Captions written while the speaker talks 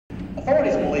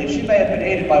Authorities believe she may have been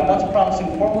aided by once promising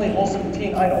formerly wholesome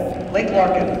teen idol, Lake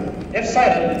Larkin. If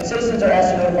cited, citizens are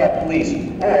asked to notify police,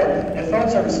 or, if phone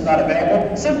service is not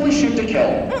available, simply shoot to kill.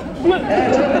 And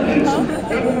entertainment news,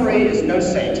 April Marie is no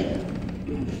saint.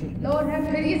 Lord have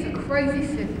pity, it's a crazy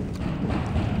city.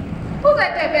 Who's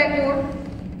at that back door?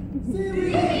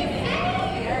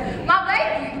 My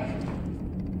baby.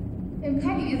 And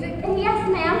Penny, is it? Yes,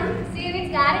 ma'am.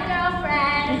 Siri's got a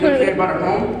girlfriend. You care about her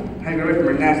home? Hanging away from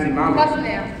her nasty mama. Hush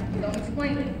now. Don't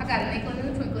explain it. I got an inkling and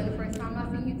a twinkling the first time I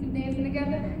seen you two dancing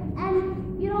together.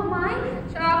 And you don't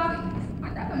mind? Child, please. I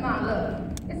never mind love.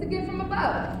 It's a gift from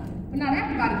above. But not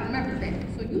everybody remembers that.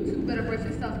 So you two better brace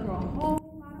yourself for a whole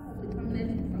lot of ugly coming at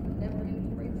you from a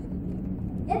never-ending race.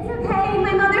 It's okay.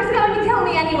 My mother's going to kill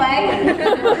me anyway.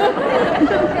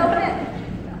 She'll kill him.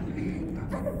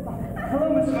 Hello,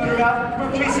 Miss Motormouth.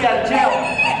 We're Tracy out of jail.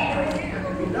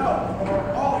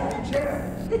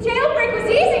 The jailbreak was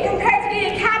easy compared to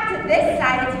getting capped to this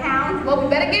side of town. Well, we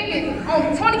better get busy.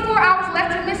 Only 24 hours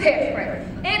left to Miss Hairspray.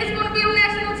 And it's going to be on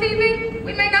national TV.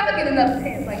 We may never get another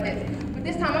chance like this. But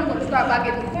this time I'm going to start by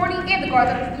getting Corny and the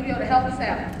guards at the studio to help us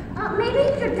out. Maybe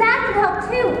your dad could help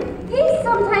too. He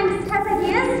sometimes has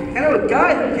ideas. I know a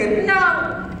guy who can... No.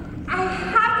 I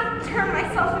have to turn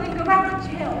myself in and go back to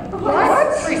jail.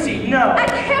 What? Tracy, no. I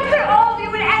can't put all of you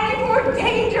in any more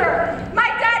danger. My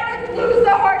dad could lose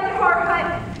the Hardy Har Hunt.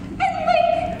 And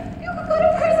Link, you could go to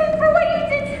prison for what you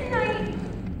did tonight.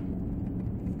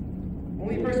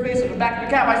 Only first base on the back of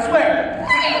the cab, I swear.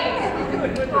 Link!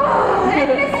 Oh, and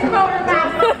Miss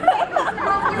Motormouth.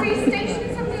 All 3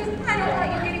 stations of news. I don't want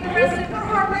you getting arrested for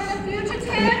harboring a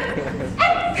fugitive.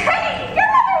 And Penny, your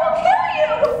mother will kill you.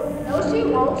 No, she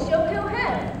won't. She'll kill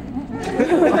him.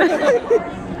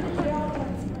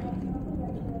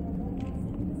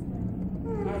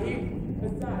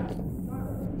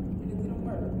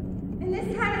 And this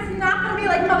time it's not going to be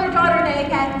like mother-daughter day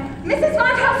again. Mrs.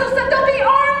 Von Houssel said there'll be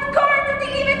armed guards at the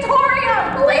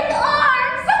Eventorium. With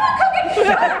arms! Someone could get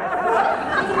shot!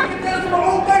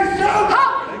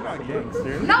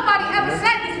 Nobody ever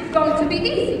said this was going to be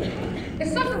easy. If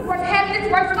something's worth having, it's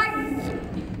worth fighting.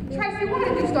 Tracy, why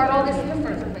did you start all this in the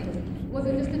first place? Was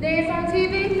it just to dance on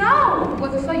TV? No!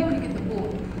 Was it so you could get the boy?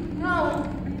 No.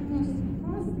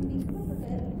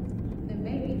 Then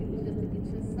maybe it was just to get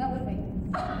yourself famous.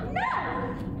 No!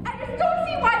 I just don't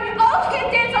see why we all can't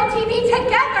dance on TV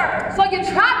together! So you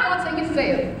tried once and you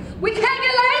failed. We can't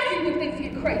get lazy when things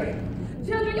get crazy.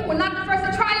 Children, you were not the first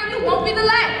to try and you won't be the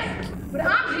last. But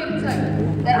I'm here to tell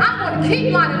you that I'm going to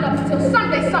keep lining up until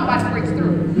someday somebody breaks through.